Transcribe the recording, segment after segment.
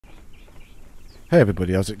Hey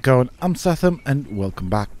everybody, how's it going? I'm Sethum and welcome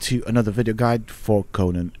back to another video guide for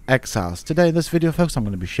Conan Exiles. Today in this video, folks, I'm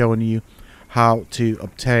going to be showing you how to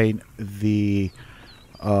obtain the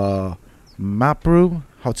map room,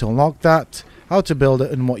 how to unlock that, how to build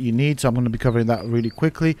it and what you need. So I'm going to be covering that really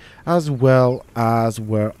quickly, as well as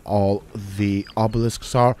where all the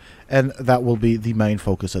obelisks are, and that will be the main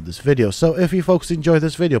focus of this video. So if you folks enjoy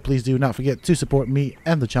this video, please do not forget to support me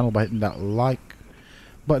and the channel by hitting that like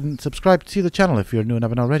button, subscribe to the channel if you're new and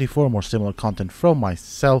haven't already for more similar content from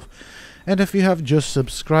myself, and if you have just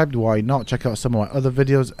subscribed, why not check out some of my other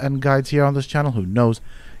videos and guides here on this channel. Who knows,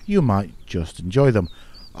 you might just enjoy them.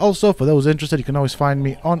 Also, for those interested, you can always find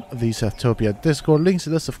me on the Sethtopia Discord. Links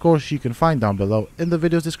to this, of course, you can find down below in the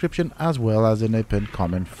video's description, as well as in a pinned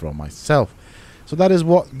comment from myself. So that is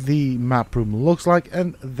what the map room looks like,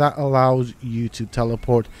 and that allows you to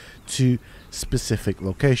teleport to specific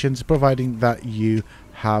locations, providing that you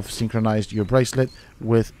have synchronized your bracelet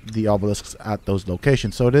with the obelisks at those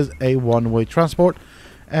locations. So it is a one-way transport,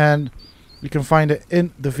 and you can find it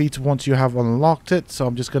in the feats once you have unlocked it. So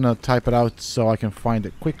I'm just gonna type it out so I can find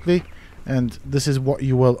it quickly, and this is what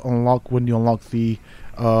you will unlock when you unlock the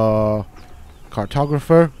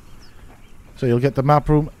cartographer. So you'll get the map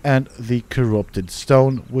room and the corrupted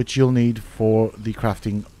stone, which you'll need for the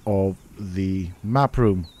crafting of the map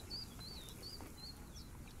room.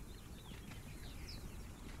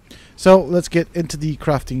 So let's get into the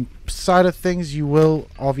crafting side of things. You will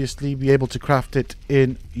obviously be able to craft it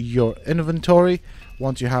in your inventory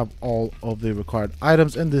once you have all of the required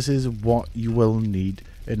items, and this is what you will need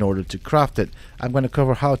in order to craft it. I'm going to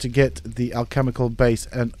cover how to get the alchemical base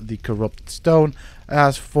and the corrupted stone.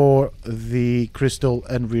 As for the crystal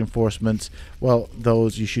and reinforcements, well,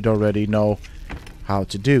 those you should already know how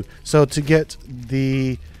to do. So to get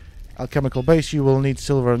the alchemical base, you will need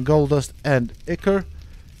silver and gold dust and ichor.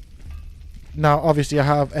 Now, obviously, I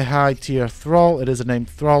have a high tier thrall. It is a named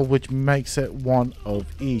thrall, which makes it one of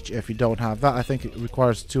each. If you don't have that, I think it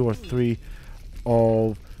requires 2 or 3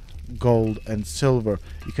 of gold and silver.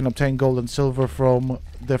 You can obtain gold and silver from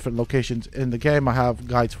different locations in the game. I have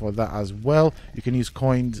guides for that as well. You can use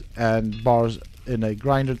coins and bars in a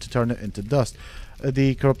grinder to turn it into dust.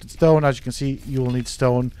 The corrupted stone, as you can see, you will need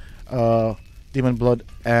stone, demon blood,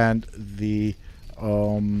 and the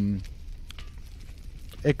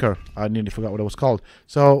ichor. I nearly forgot what it was called.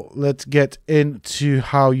 So let's get into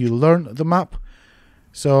how you learn the map.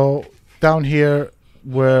 So down here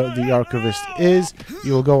where the archivist is,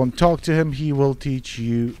 you will go and talk to him. He will teach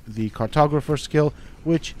you the cartographer skill,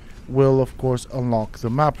 which will of course unlock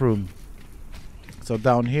the map room. So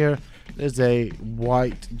down here there's a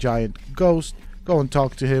white giant ghost. Go and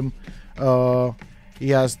talk to him.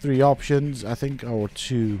 He has 3 options, I think, or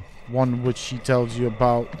 2. One which he tells you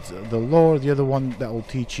about the lore, the other one that will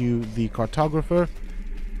teach you the cartographer,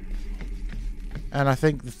 and I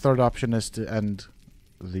think the third option is to end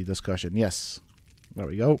the discussion. Yes, there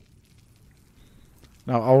we go.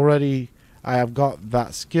 Now already I have got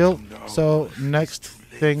that skill. So next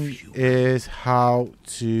thing is how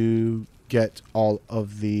to get all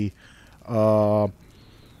of the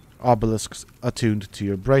obelisks attuned to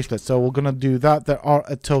your bracelet. So we're gonna do that. There are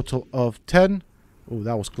a total of 10. Oh,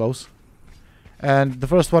 that was close. And the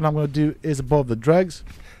first one I'm going to do is above the dregs.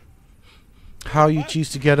 How you choose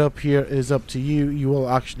to get up here is up to you. You will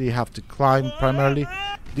actually have to climb primarily.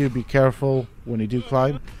 Do be careful when you do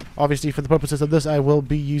climb. Obviously, for the purposes of this, I will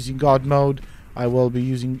be using God mode. I will be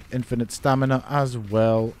using infinite stamina, as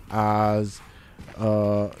well as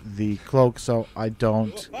the cloak, so I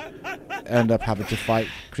don't end up having to fight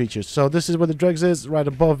creatures. So this is where the dregs is. Right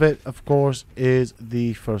above it, of course, is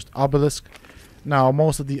the first obelisk. Now,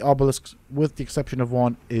 most of the obelisks, with the exception of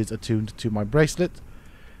one, is attuned to my bracelet.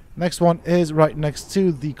 Next one is right next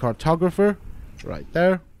to the cartographer, right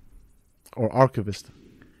there, or archivist.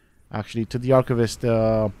 Actually, to the archivist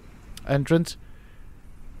entrance.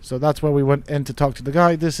 So that's where we went in to talk to the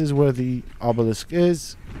guy. This is where the obelisk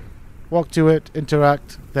is. Walk to it,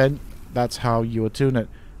 interact, then that's how you attune it.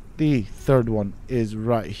 The third one is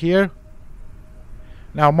right here.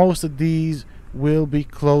 Now, most of these will be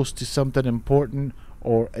close to something important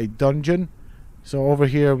or a dungeon. So over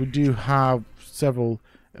here we do have several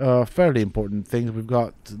fairly important things. We've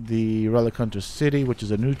got the Relic Hunter City, which is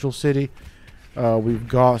a neutral city. We've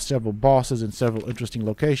got several bosses in several interesting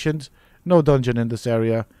locations. No dungeon in this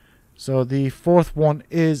area. So the fourth one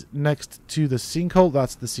is next to the sinkhole.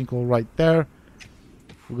 That's the sinkhole right there.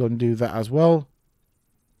 We're going to do that as well.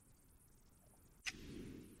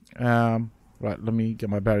 Right, let me get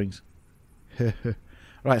my bearings.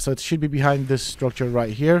 Right, so it should be behind this structure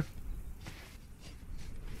right here.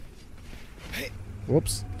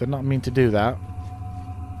 Whoops, did not mean to do that.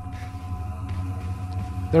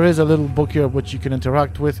 There is a little book here which you can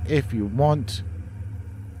interact with if you want.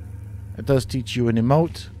 It does teach you an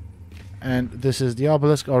emote. And this is the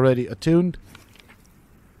obelisk already attuned.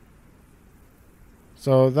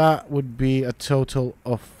 So that would be a total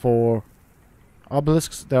of 4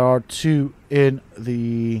 obelisks. There are 2 in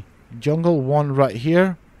the jungle, 1 right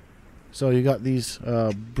here. So you got these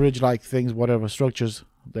bridge-like things, whatever structures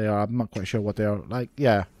they are. I'm not quite sure what they are. Like,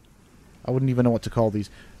 yeah, I wouldn't even know what to call these.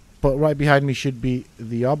 But right behind me should be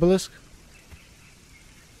the obelisk.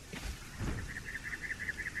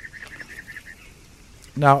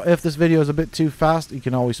 Now, if this video is a bit too fast, you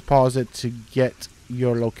can always pause it to get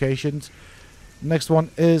your locations. Next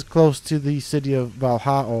one is close to the city of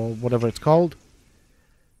Valhalla, or whatever it's called.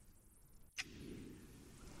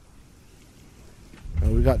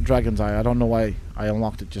 We got Dragon's Eye. I don't know why I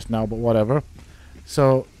unlocked it just now, but whatever.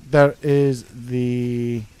 So there is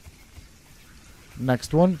the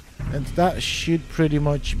next one, and that should pretty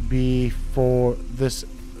much be for this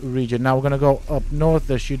region. Now we're going to go up north.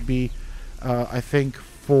 There should be I think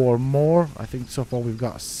 4 more. I think so far we've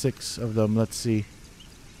got 6 of them. Let's see.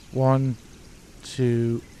 1,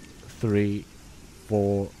 2, 3,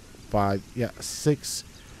 4, 5. Yeah, 6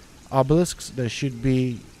 obelisks. There should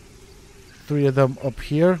be 3 of them up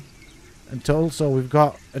here in total. So we've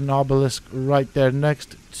got an obelisk right there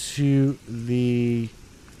next to the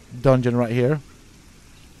dungeon right here.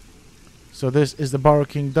 So this is the Borrow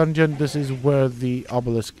King dungeon. This is where the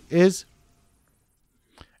obelisk is.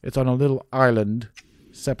 It's on a little island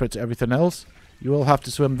separate to everything else. You will have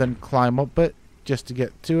to swim, then climb up it just to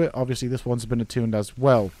get to it. Obviously this one's been attuned as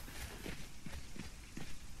well.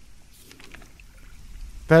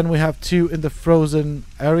 Then we have 2 in the frozen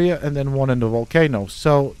area and then 1 in the volcano.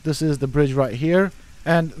 So this is the bridge right here,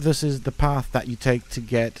 and this is the path that you take to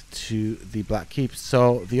get to the Black Keep.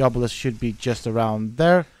 So the obelisk should be just around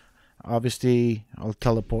there. Obviously I'll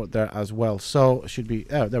teleport there as well. So it should be,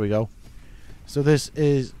 oh, there we go. So this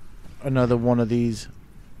is another one of these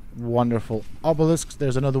wonderful obelisks.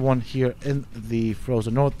 There's another one here in the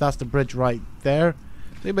frozen north. That's the bridge right there.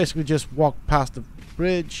 So you basically just walk past the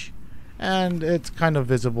bridge and it's kind of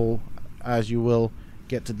visible as you will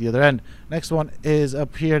get to the other end. Next one is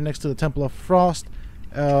up here next to the Temple of Frost.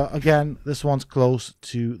 Again, this one's close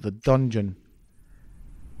to the dungeon.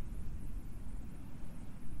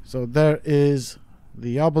 So there is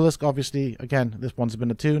the obelisk. Obviously, again, this one's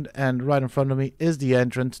been attuned, and right in front of me is the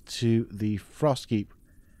entrance to the Frost Keep.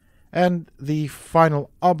 And the final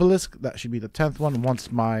obelisk, that should be the 10th one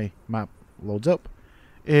once my map loads up,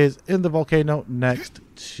 is in the volcano next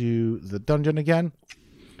to the dungeon again.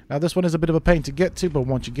 Now this one is a bit of a pain to get to, but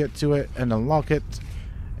once you get to it and unlock it,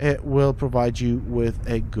 it will provide you with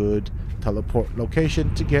a good teleport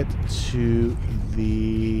location to get to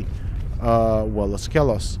the Well of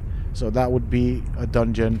Skelos. So that would be a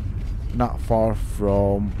dungeon not far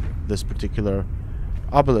from this particular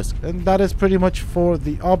obelisk. And that is pretty much for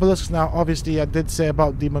the obelisks. Now obviously I did say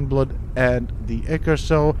about Demon Blood and the Ichor,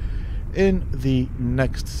 so in the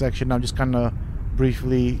next section I'm just gonna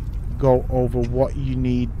briefly go over what you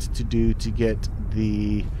need to do to get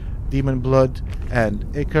the Demon Blood and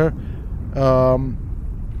Ichor.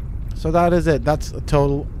 So that is it. That's a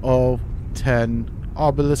total of 10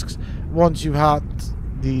 obelisks. Once you've had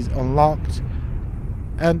these unlocked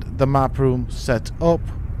and the map room set up,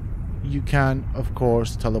 you can of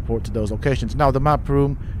course teleport to those locations. Now the map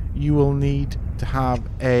room, you will need to have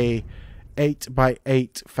a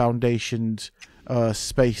 8x8 foundations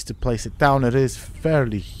space to place it down. It is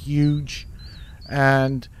fairly huge,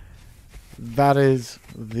 and that is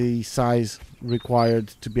the size required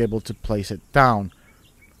to be able to place it down.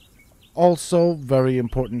 Also, very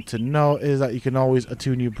important to know is that you can always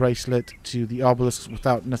attune your bracelet to the obelisks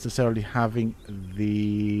without necessarily having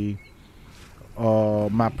the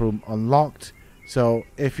map room unlocked. So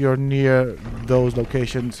if you're near those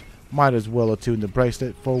locations, might as well attune the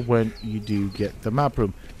bracelet for when you do get the map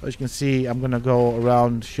room. As you can see, I'm gonna go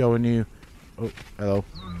around showing you. Oh, hello.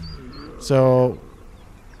 So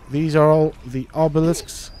these are all the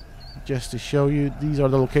obelisks. Just to show you, these are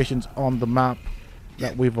the locations on the map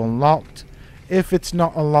that we've unlocked. If it's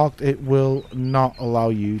not unlocked, it will not allow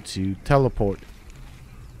you to teleport.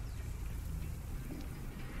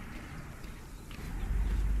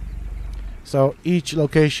 So each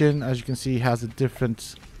location, as you can see, has a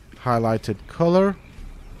different highlighted color.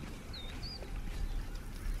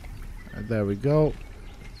 And there we go.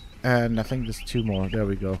 And I think there's 2 more. There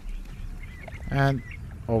we go. And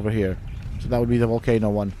over here. So that would be the volcano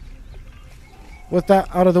one. With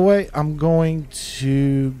that out of the way, I'm going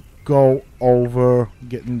to go over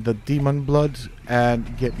getting the Demon Blood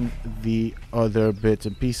and getting the other bits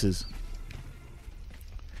and pieces.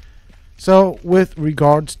 So with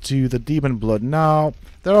regards to the demon blood, now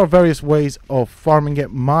there are various ways of farming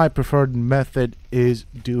it. My preferred method is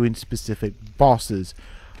doing specific bosses.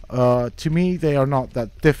 To me, they are not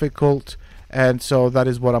that difficult, and so that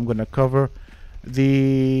is what I'm going to cover.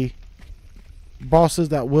 The bosses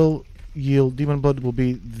that will yield demon blood will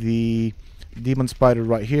be the demon spider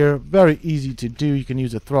right here. Very easy to do. You can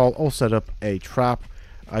use a thrall or set up a trap.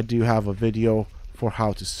 I do have a video for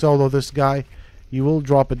how to solo this guy. You will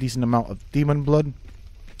drop a decent amount of demon blood.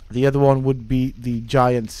 The other one would be the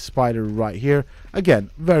giant spider right here. Again,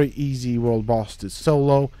 very easy world boss to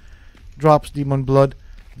solo. Drops demon blood.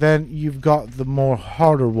 Then you've got the more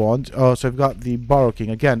harder ones. So I've got the Borrow King.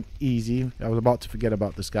 Again, easy. I was about to forget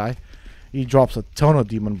about this guy. He drops a ton of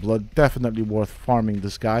demon blood. Definitely worth farming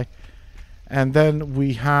this guy. And then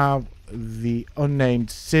we have the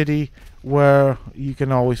unnamed city, where you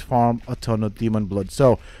can always farm a ton of demon blood.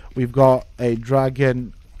 So we've got a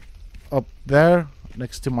dragon up there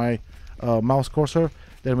next to my mouse cursor.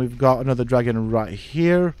 Then we've got another dragon right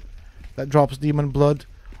here that drops demon blood.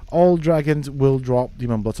 All dragons will drop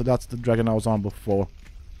demon blood, so that's the dragon I was on before.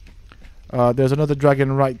 There's another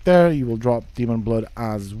dragon right there. You will drop demon blood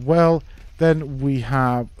as well. Then we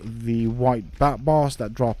have the white bat boss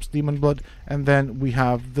that drops demon blood, and then we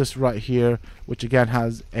have this right here, which again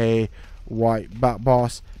has a white bat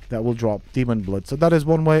boss that will drop demon blood. So that is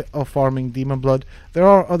one way of farming demon blood. There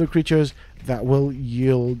are other creatures that will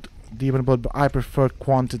yield demon blood, but I prefer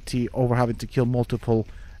quantity over having to kill multiple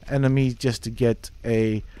enemies just to get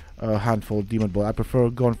a handful of demon blood. I prefer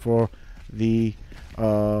going for the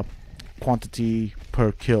quantity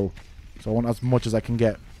per kill, so I want as much as I can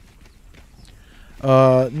get.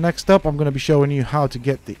 Next up, I'm going to be showing you how to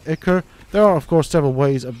get the Ichor. There are, of course, several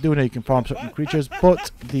ways of doing it. You can farm certain creatures,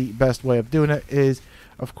 but the best way of doing it is,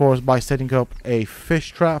 of course, by setting up a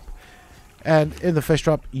fish trap. And in the fish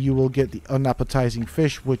trap, you will get the unappetizing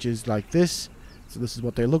fish, which is like this. So this is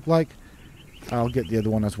what they look like. I'll get the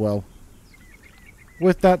other one as well.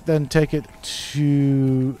 With that, then take it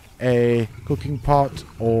to a cooking pot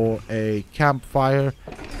or a campfire.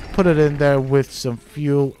 Put it in there with some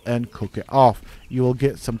fuel and cook it off. You will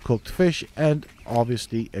get some cooked fish and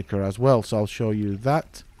obviously Ichor as well. So I'll show you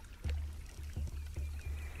that.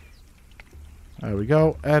 There we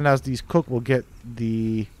go. And as these cook, we'll get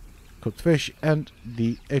the cooked fish and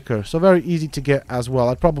the Ichor. So very easy to get as well.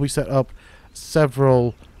 I'd probably set up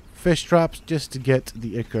several fish traps just to get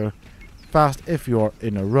the Ichor fast if you're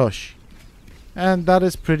in a rush. And that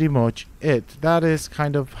is pretty much it. That is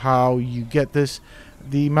kind of how you get this.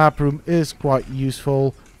 The map room is quite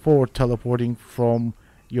useful for teleporting from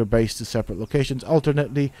your base to separate locations.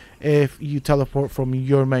 Alternately, if you teleport from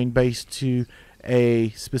your main base to a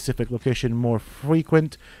specific location more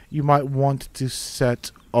frequent, you might want to set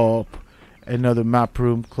up another map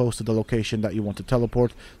room close to the location that you want to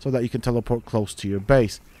teleport, so that you can teleport close to your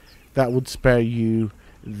base. That would spare you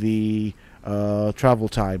the travel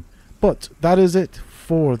time. But that is it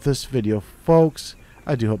for this video, folks.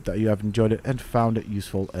 I do hope that you have enjoyed it and found it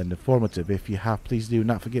useful and informative. If you have, please do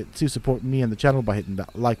not forget to support me and the channel by hitting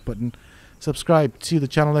that like button. Subscribe to the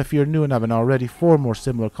channel if you're new and haven't already for more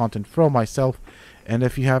similar content from myself. And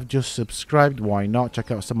if you have just subscribed, why not check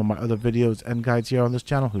out some of my other videos and guides here on this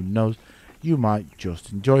channel. Who knows, you might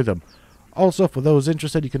just enjoy them. Also, for those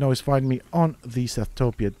interested, you can always find me on the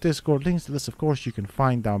Sethtopia Discord. Links to this, of course, you can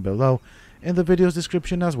find down below in the video's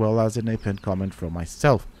description, as well as in a pinned comment from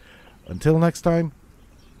myself. Until next time,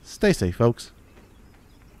 stay safe, folks.